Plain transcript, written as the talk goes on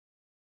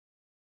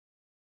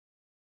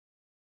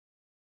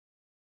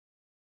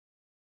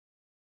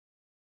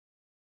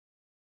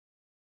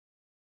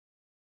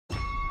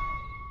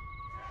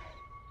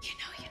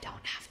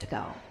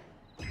go.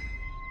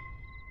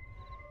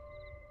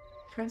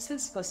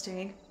 Princess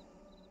posting.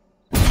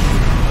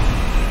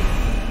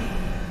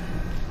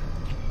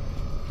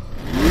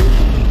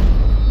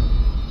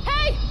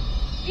 Hey!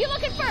 You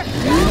looking for...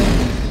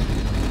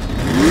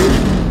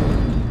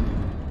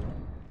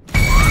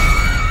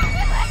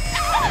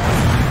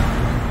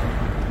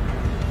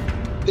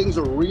 Things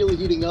are really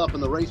heating up in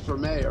the race for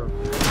mayor.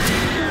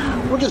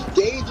 We're just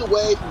days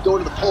away from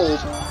going to the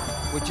polls.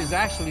 Which is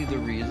actually the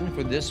reason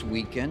for this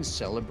weekend's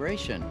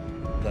celebration,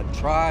 the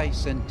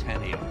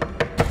Tricentennial.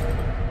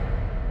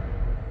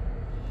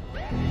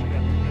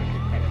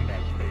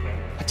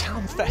 A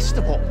town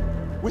festival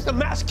with a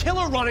mass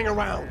killer running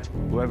around.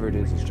 Whoever it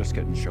is just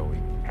getting showy.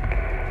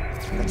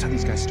 That's how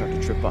these guys start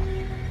to trip up.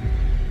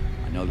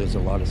 I know there's a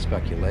lot of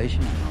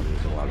speculation. I know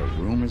there's a lot of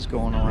rumors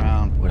going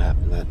around. What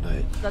happened that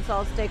night? Let's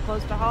all stay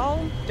close to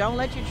home. Don't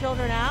let your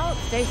children out.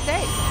 Stay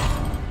safe.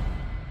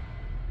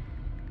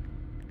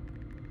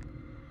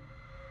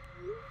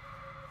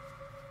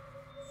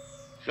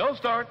 Show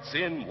starts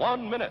in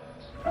 1 minute.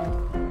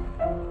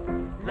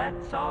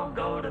 Let's all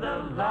go to the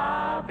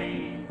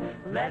lobby.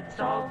 Let's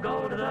all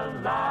go to the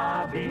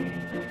lobby.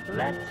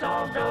 Let's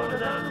all go to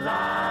the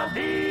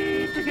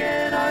lobby to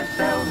get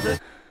ourselves a...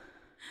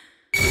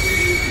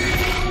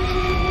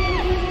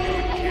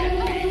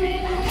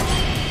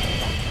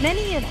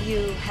 Many of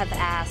you have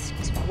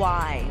asked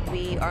why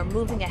we are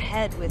moving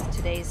ahead with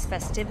today's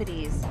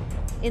festivities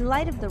in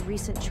light of the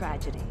recent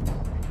tragedy.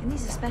 In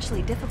these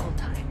especially difficult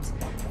times,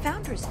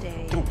 Founders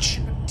Day... Don't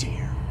you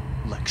dare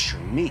lecture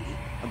me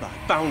about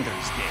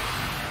Founders Day.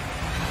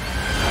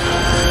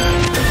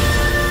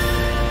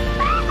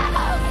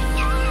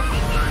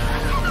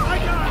 I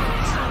got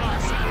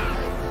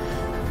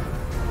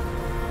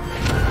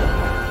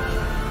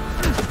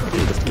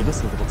it! Just give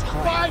us a little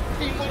time. 5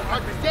 people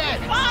are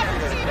dead! 5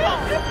 people!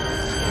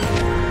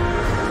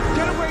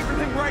 Get away from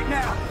him right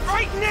now!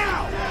 Right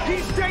now!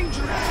 He's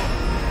dangerous!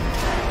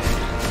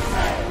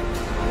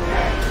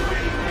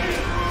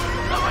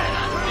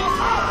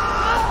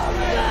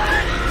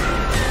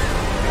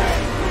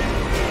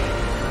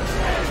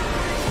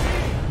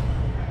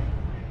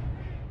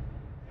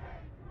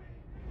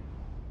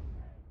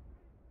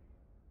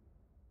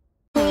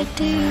 What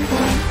do you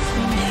want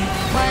from me?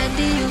 Why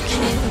do you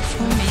care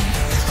for me?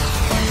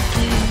 Why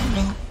do you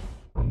know?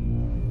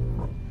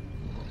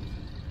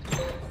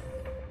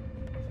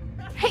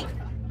 Hey!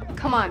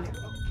 Come on.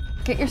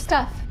 Get your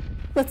stuff.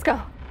 Let's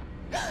go.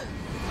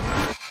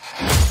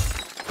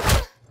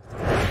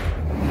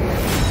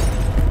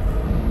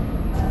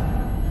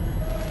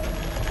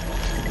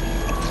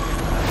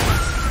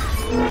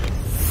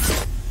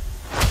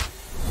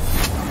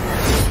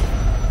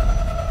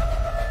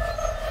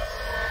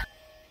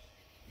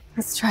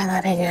 Let's try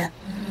that again.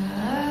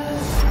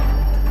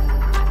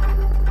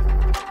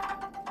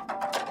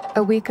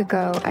 A week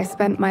ago, I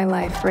spent my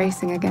life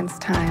racing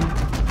against time.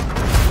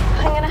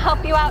 I'm gonna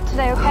help you out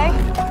today, okay?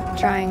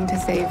 Trying to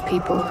save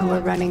people who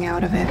were running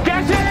out of it.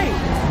 Daddy!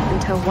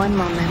 Until one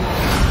moment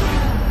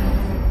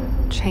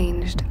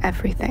changed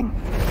everything.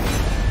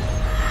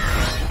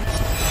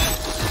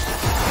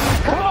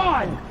 Come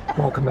on!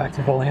 Welcome back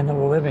to the land of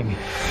the living.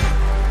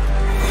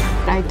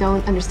 I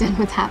don't understand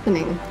what's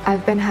happening.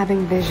 I've been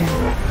having visions.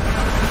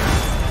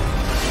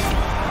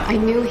 I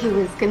knew he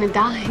was gonna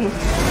die.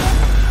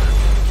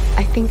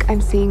 I think I'm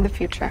seeing the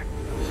future.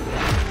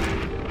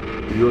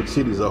 New York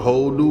City's a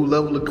whole new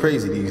level of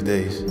crazy these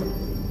days.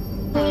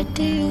 What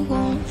do you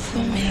want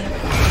from me?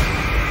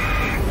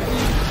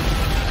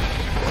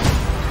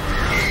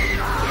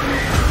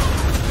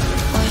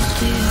 What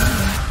do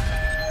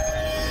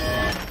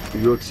you...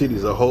 New York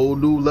City's a whole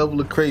new level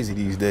of crazy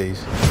these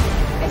days.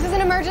 This is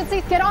an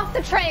emergency. Get off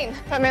the train.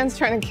 That man's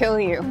trying to kill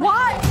you.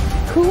 What?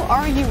 Who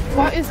are you?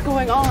 What is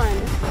going on?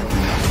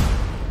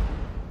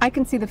 I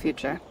can see the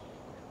future.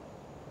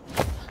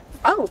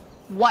 Oh,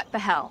 what the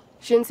hell?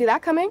 She didn't see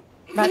that coming?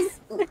 That's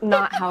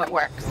not how it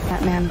works.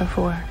 That man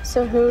before.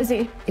 So who is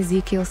he?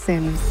 Ezekiel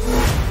Sims.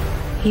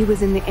 He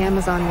was in the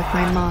Amazon with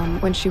my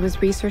mom when she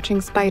was researching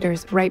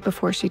spiders right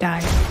before she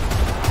died.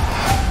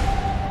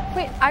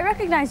 Wait, I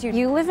recognize you.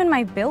 You live in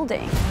my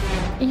building.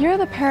 You're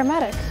the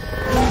paramedic.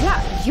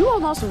 Yeah, you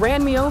almost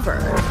ran me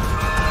over.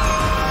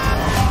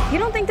 You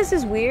don't think this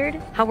is weird?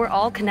 How we're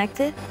all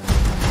connected?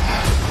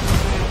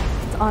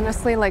 It's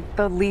honestly like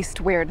the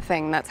least weird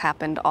thing that's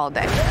happened all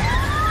day.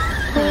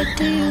 What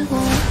do you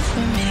want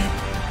from me?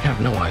 I have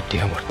no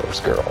idea what those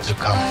girls have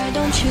come. Why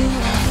don't you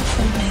want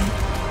from me?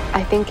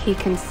 I think he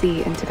can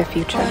see into the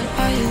future. What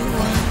are you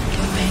want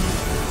from me?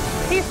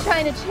 He's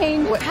trying to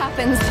change what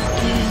happens.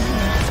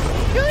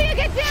 Julia,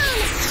 get down!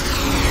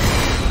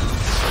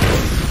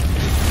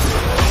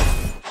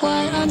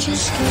 Why aren't you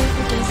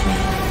scared of me?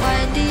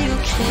 Why do you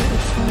care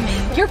for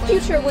me? Your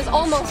future was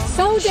almost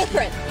so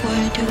different.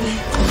 Where do we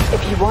go?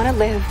 If you want to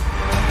live,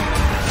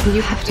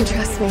 you have to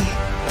trust me.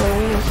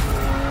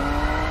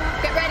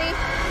 Get ready.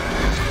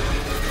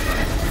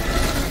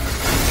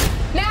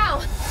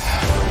 Now!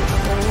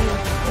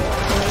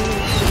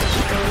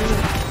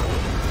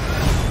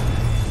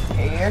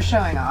 You're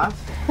showing off.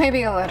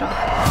 Maybe a little.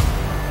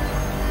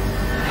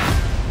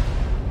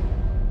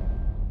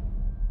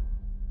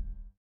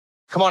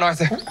 Come on,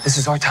 Arthur. This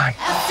is our time.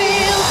 I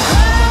feel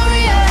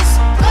glorious,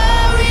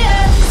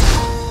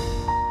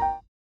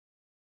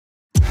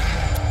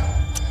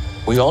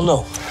 glorious. We all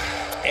know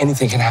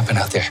anything can happen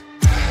out there.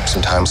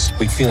 Sometimes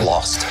we feel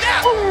lost.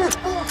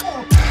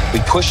 We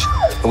push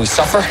and we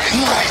suffer.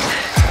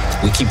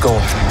 We keep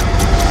going.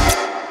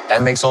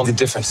 That makes all the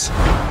difference.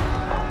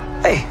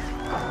 Hey,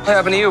 what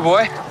happened to you,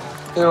 boy?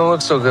 You don't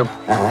look so good.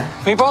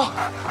 Meatball?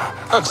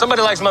 Look,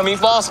 somebody likes my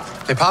meatballs.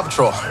 Hey, Paw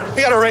Patrol,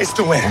 we got a race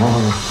to win.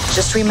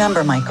 Just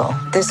remember, Michael,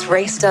 this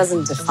race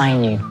doesn't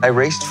define you. I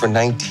raced for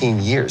 19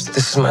 years.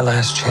 This is my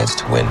last chance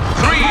to win. 3, 2, 1.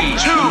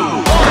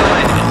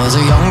 I was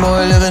a young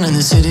boy living in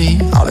the city.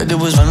 All I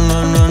did was run,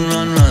 run, run,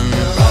 run, run.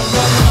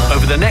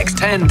 Over the next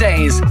 10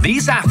 days,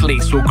 these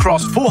athletes will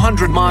cross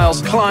 400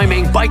 miles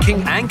climbing,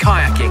 biking, and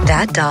kayaking.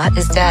 That dot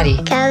is Daddy.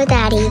 Go,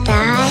 Daddy,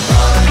 Dot.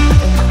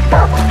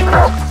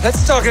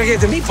 Let's talk and get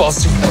the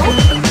meatballs too.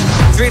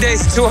 3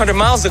 days, 200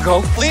 miles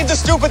ago. Lead the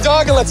stupid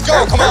dog and let's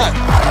go. Come on.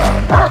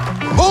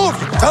 Move,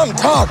 dumb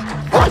dog.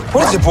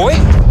 What is it, boy?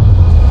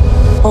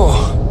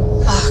 Oh.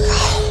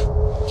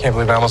 God. Can't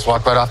believe I almost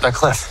walked right off that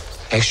cliff.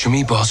 Extra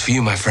meatballs for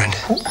you, my friend.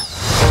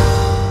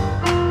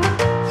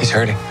 He's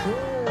hurting.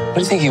 What do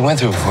you think he went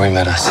through before he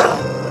met us?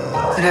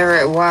 Whatever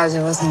it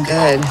wasn't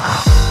good.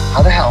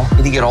 How the hell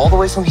did he get all the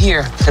way from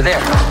here to there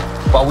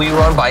while we were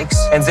on bikes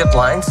and zip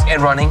lines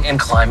and running and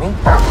climbing?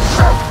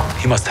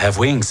 He must have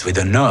wings we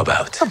don't know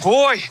about.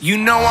 Boy, you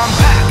know I'm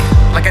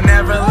back like I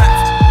never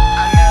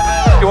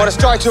left. You want to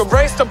start to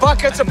embrace the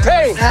buckets of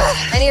pain?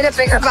 I need a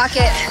bigger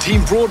bucket.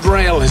 Team Broad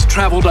Rail has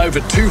traveled over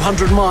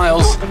 200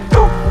 miles,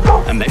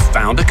 and they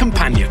found a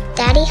companion.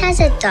 Daddy has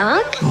a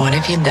dog? What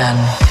have you done?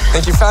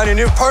 Think you found your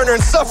new partner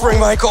in suffering,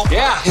 Michael?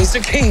 Yeah, he's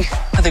the king.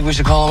 I think we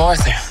should call him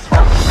Arthur.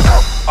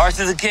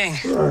 Arthur the King.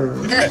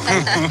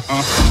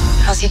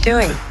 How's he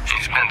doing?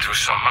 He's been through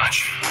so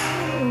much.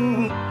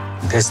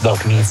 This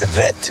dog needs a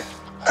vet.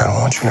 I don't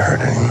want you to hurt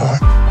anymore.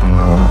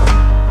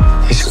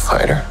 No. He's a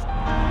fighter.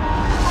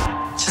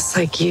 Just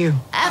like you.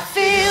 I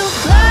feel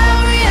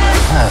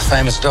glorious.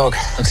 Famous dog.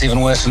 Looks even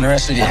worse than the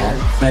rest of you.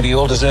 Maybe you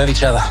all deserve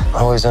each other.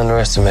 Always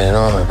underestimated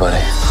Armor,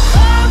 buddy.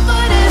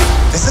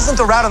 This isn't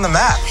the route on the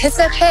map. It's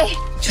okay.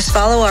 Just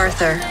follow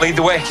Arthur. Lead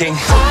the way, King.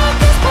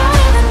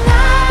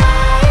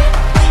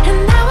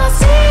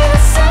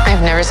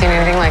 I've never seen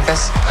anything like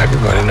this.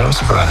 Everybody knows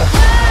about it.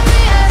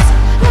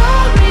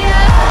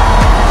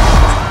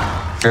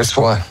 Guess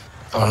what?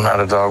 I'm not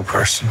a dog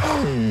person.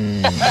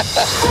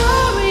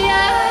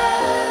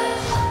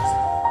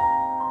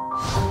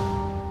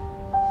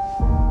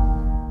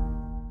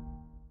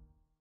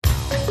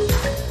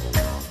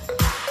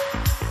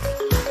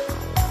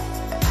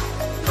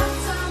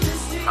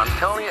 I'm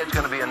telling you, it's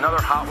going to be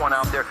another hot one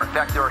out there. In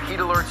fact, there are heat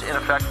alerts in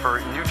effect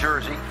for New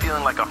Jersey,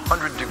 feeling like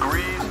 100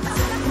 degrees.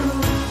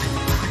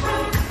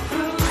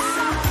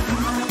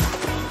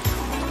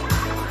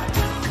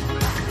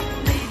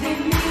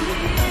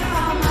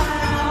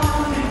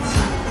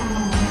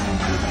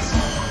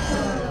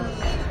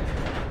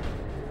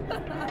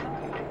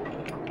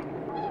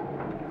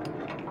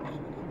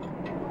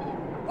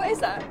 What is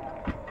that?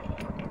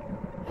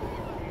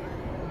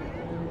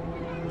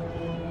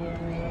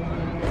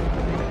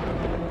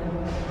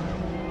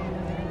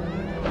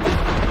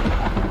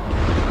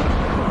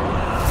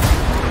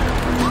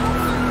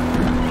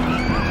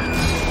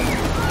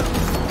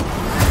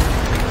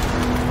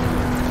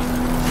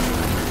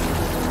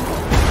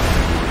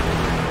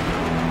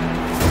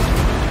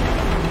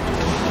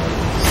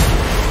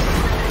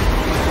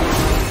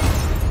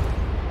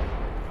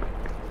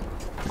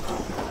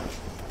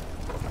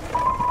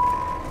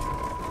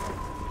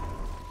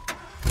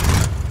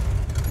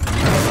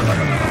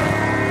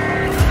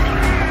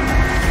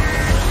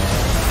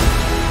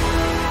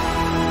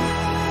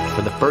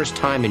 For the first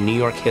time in New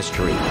York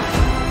history,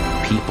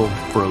 people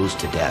froze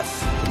to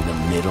death in the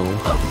middle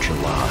of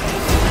July.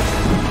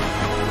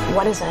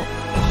 What is it?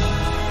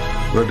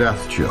 The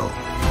death chill.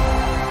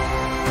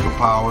 The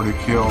power to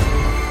kill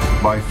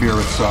by fear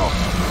itself.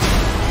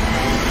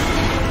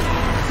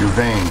 Your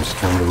veins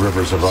turn to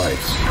rivers of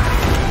ice.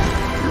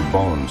 Your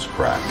bones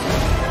crack.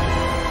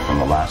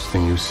 And the last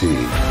thing you see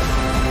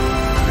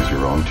is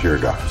your own tear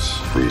ducts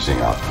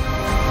freezing up.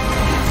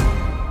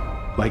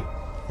 Like,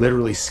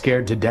 literally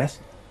scared to death?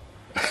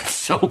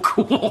 So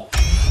cool.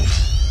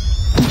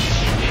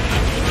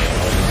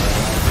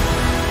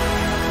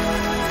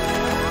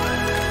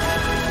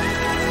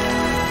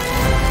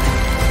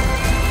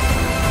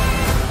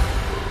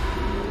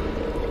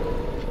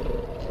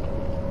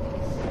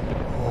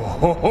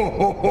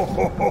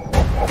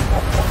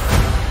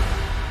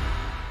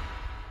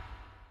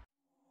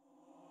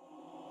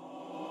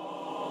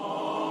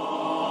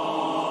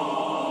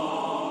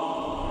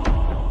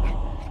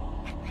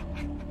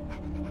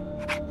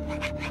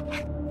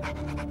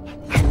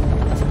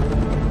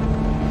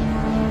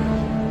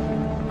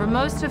 For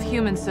most of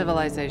human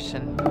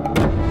civilization,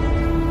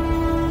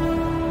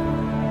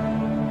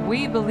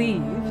 we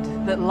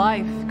believed that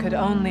life could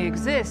only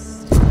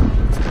exist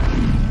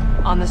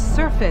on the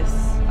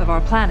surface of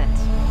our planet.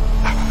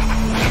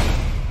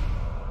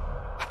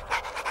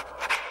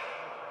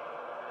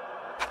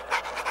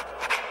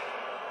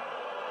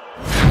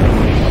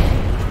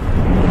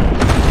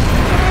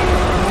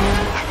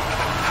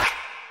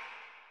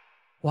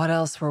 What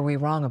else were we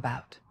wrong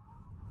about?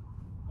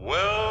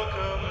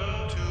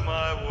 Welcome to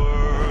my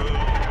world.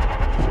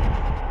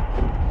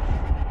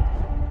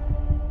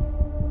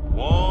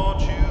 Won't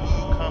you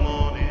come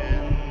on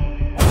in?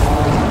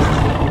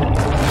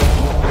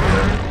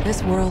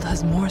 This world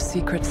has more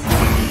secrets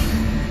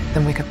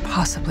than we could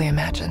possibly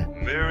imagine.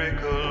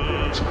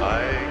 Miracles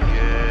I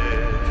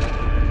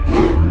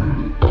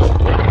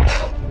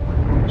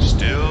get.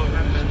 Still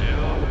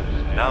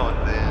now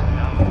and then.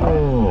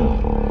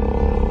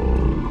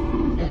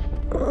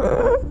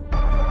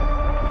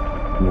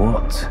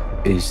 What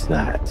is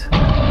that?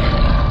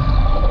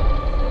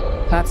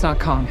 That's not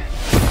Kong.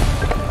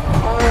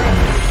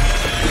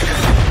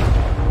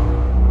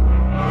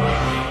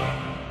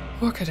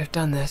 What could have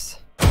done this?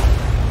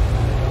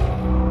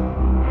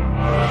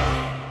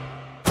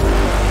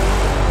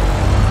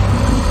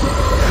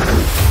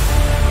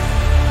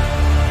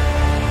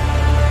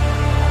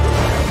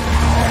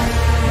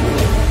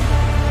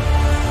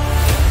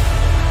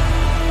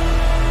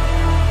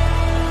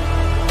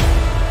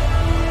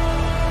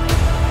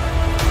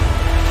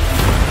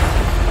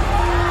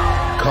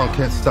 Kong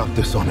can't stop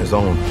this on his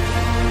own.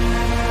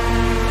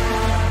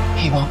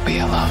 He won't be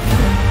alone.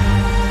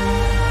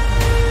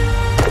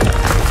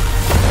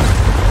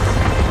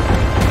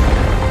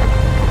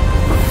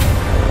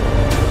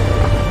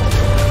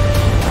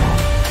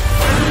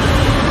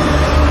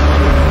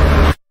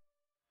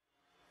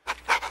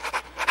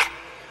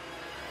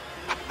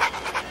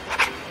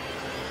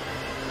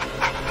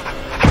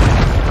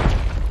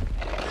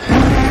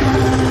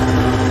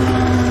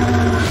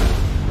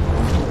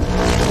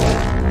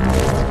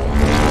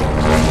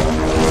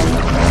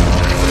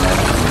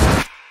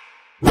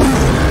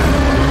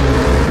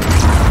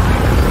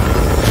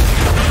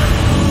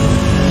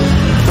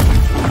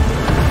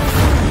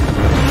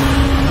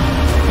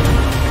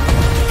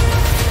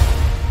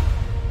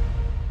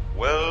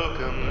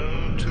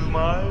 Welcome to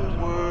my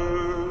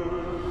world.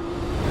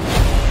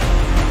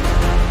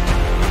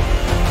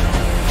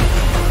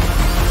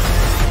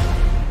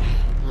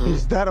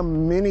 Is that a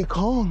mini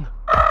Kong?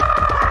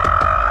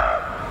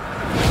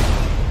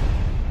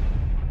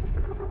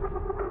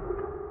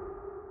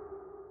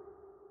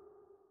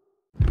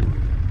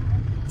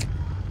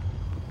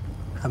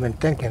 I've been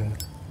thinking,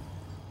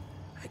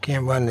 I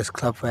can't run this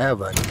club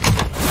forever.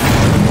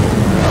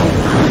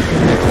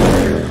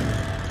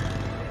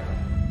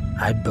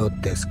 I built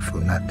this for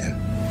nothing.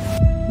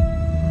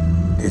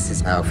 This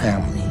is our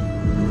family.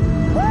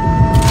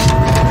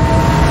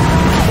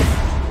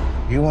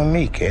 You and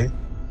me, kid.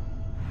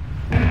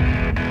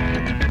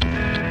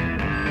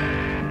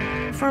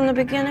 From the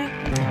beginning?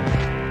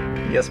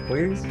 Yes,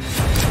 please.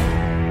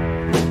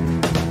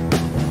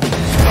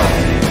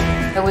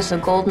 It was the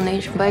golden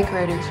age of bike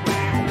riders.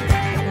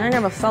 And I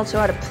never felt so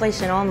out of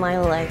place in all my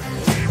life.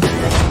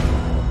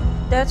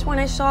 That's when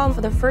I saw him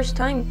for the first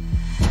time.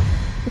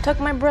 It took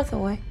my breath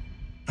away.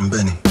 I'm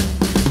Benny.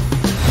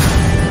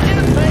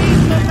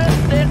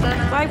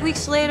 5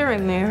 weeks later, I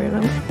married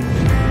him.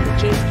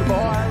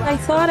 I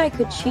thought I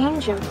could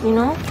change him, you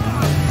know?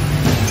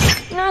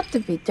 Not to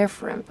be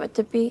different, but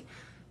to be,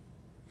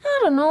 I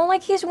don't know,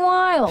 like he's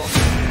wild.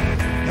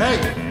 Hey!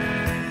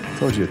 I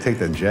told you to take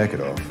that jacket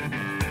off.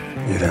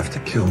 You'd have to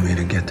kill me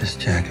to get this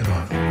jacket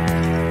off.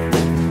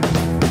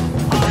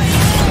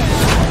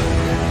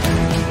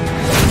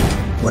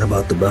 What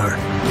about the bar?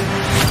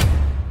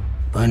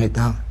 Burn it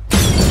down.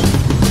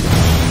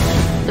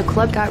 The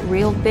club got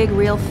real big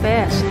real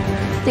fast.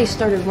 They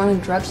started running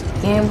drugs,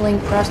 gambling,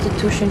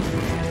 prostitution.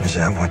 Is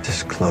that what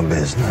this club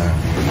is now?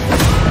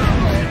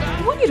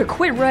 I want you to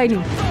quit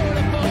writing.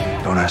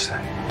 Don't ask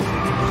that.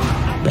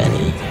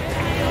 Benny.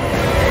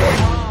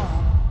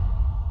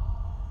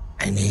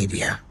 I need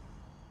you.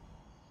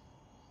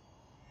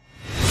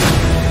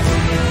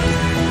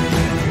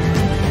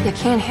 You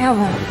can't have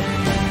him.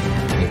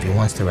 If he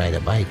wants to ride a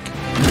bike,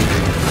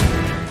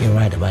 he'll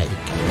ride a bike.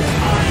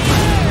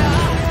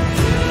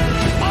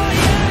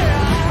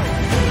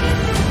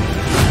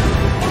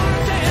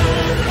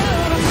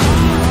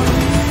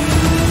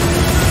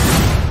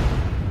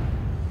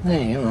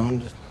 Hey, you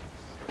know,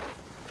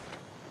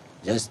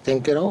 just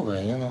think it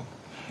over, you know.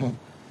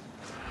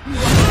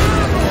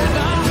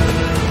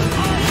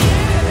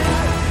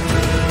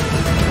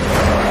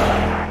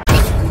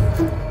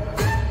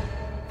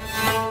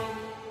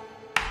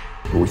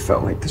 We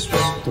felt like this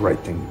was the right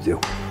thing to do.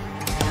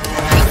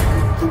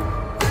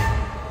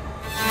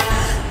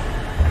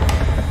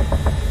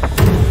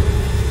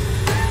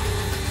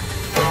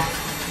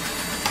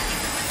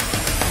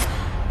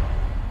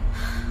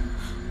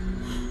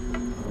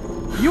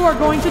 You are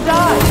going to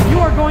die! You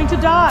are going to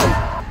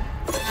die!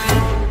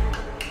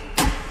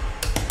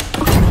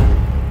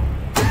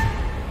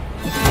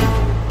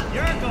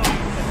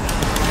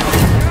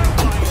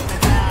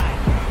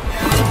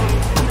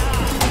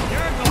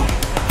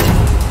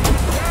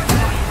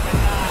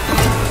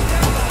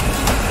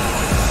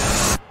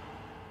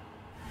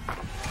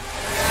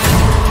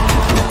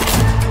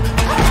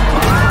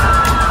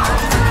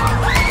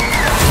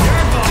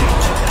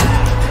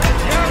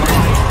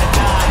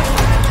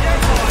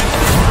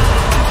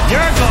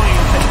 You're going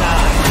to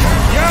die.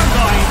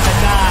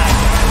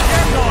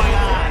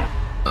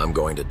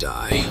 going to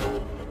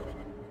die.